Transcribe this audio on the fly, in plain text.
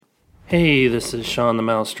Hey, this is Sean the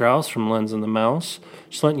Mouse Strauss from Lens and the Mouse.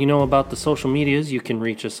 Just letting you know about the social medias you can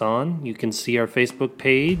reach us on. You can see our Facebook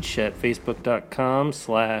page at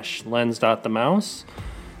facebook.com/lens.themouse.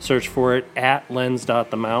 Search for it at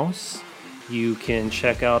lens.themouse. You can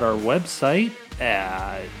check out our website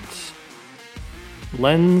at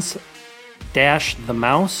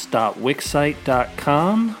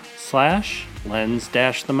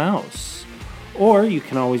lens-themouse.wixsite.com/lens-themouse. Or you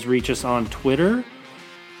can always reach us on Twitter,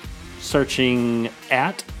 searching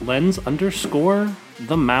at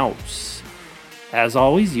lens_the-mouse. As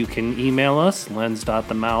always, you can email us,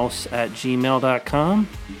 lens.themouse@gmail.com.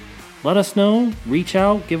 Let us know, reach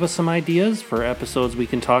out, give us some ideas for episodes we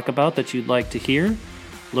can talk about that you'd like to hear.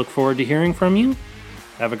 Look forward to hearing from you.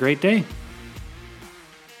 Have a great day.